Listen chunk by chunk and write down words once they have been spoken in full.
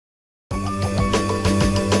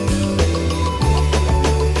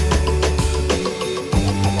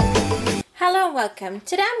welcome.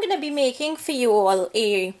 Today I'm going to be making for you all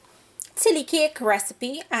a chili cake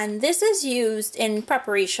recipe, and this is used in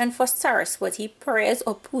preparation for Saraswati prayers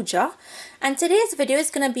or Pooja. And today's video is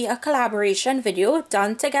going to be a collaboration video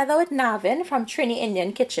done together with Navin from Trini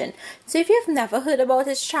Indian Kitchen. So if you've never heard about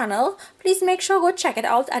his channel, please make sure go check it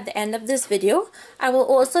out at the end of this video. I will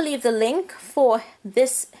also leave the link for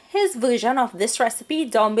his version of this recipe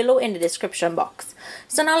down below in the description box.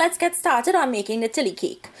 So now let's get started on making the chili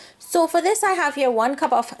cake. So for this I have here 1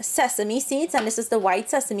 cup of sesame seeds, and this is the white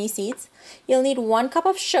sesame seeds. You'll need 1 cup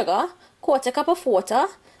of sugar, 1/4 cup of water,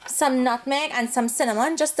 some nutmeg and some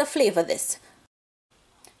cinnamon just to flavor this.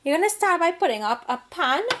 You're going to start by putting up a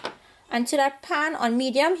pan, and to that pan on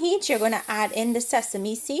medium heat you're going to add in the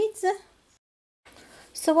sesame seeds.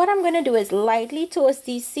 So what I'm going to do is lightly toast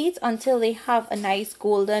these seeds until they have a nice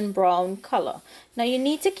golden brown color. Now you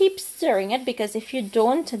need to keep stirring it, because if you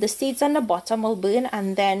don't, the seeds on the bottom will burn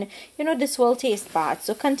and then this will taste bad.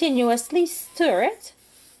 So continuously stir it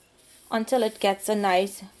until it gets a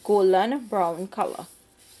nice golden brown color.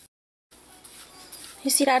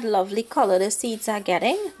 You see that lovely color the seeds are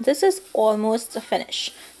getting? This is almost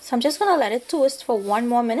finished. So I'm just going to let it toast for 1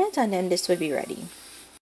 more minute and then this will be ready.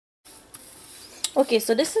 Okay,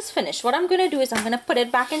 so this is finished. What I'm going to do is I'm going to put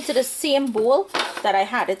it back into the same bowl that I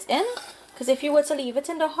had it in, because if you were to leave it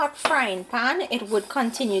in the hot frying pan, it would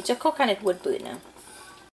continue to cook and it would burn.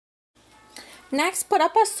 Next, put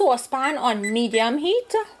up a saucepan on medium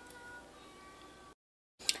heat.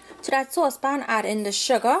 To that saucepan, add in the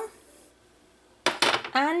sugar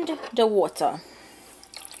and the water.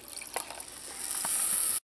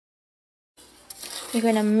 You're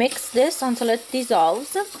going to mix this until it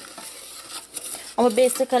dissolves. And we're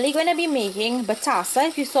basically going to be making batasa.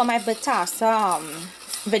 If you saw my batasa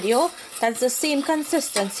video, that's the same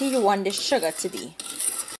consistency you want the sugar to be.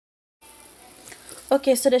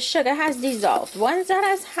 Okay, so the sugar has dissolved. Once that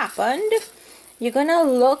has happened, you're going to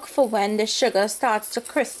look for when the sugar starts to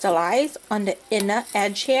crystallize on the inner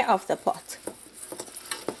edge here of the pot.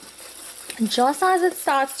 Just as it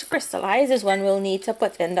starts to crystallize is when we'll need to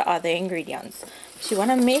put in the other ingredients. So you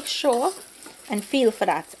want to make sure and feel for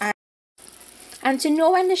that. And to know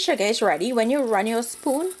when the sugar is ready, when you run your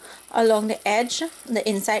spoon along the edge, the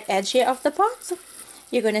inside edge here of the pot,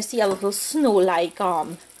 you're going to see a little snow-like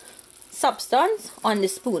substance on the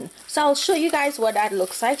spoon. So I'll show you guys what that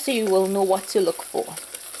looks like so you will know what to look for.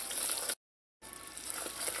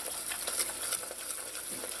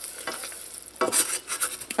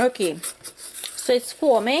 Okay, so it's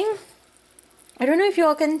forming. I don't know if you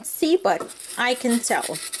all can see, but I can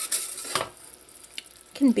tell.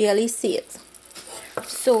 Can barely see it.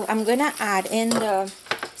 So I'm going to add in the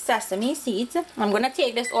sesame seeds. I'm going to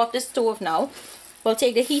take this off the stove now. We'll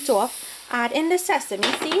take the heat off. Add in the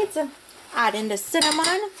sesame seeds. Add in the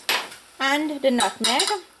cinnamon and the nutmeg.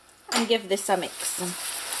 And give this a mix.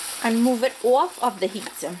 And move it off of the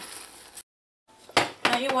heat.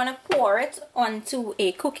 Now you want to pour it onto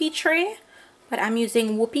a cookie tray. But I'm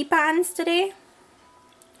using whoopie pans today.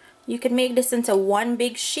 You can make this into one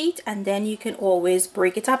big sheet, and then you can always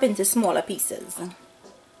break it up into smaller pieces.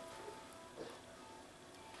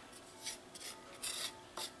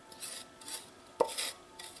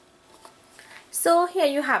 So here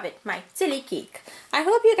you have it, my chili cake. I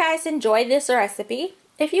hope you guys enjoyed this recipe.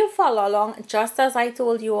 If you follow along just as I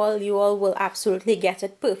told you all will absolutely get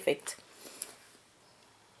it perfect.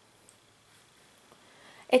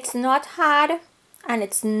 It's not hard and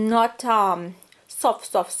it's not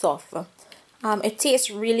soft. It tastes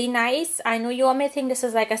really nice. I know you all may think this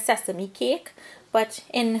is like a sesame cake, but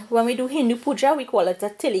when we do Hindu puja we call it a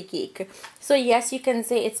chili cake. So yes, you can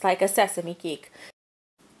say it's like a sesame cake.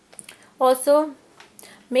 Also,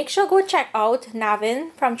 make sure go check out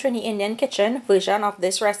Navin from Trini Indian Kitchen version of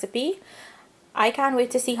this recipe. I can't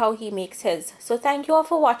wait to see how he makes his. So thank you all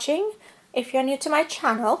for watching. If you're new to my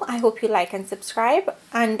channel, I hope you like and subscribe,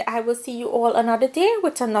 and I will see you all another day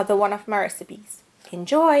with another one of my recipes.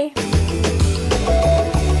 Enjoy!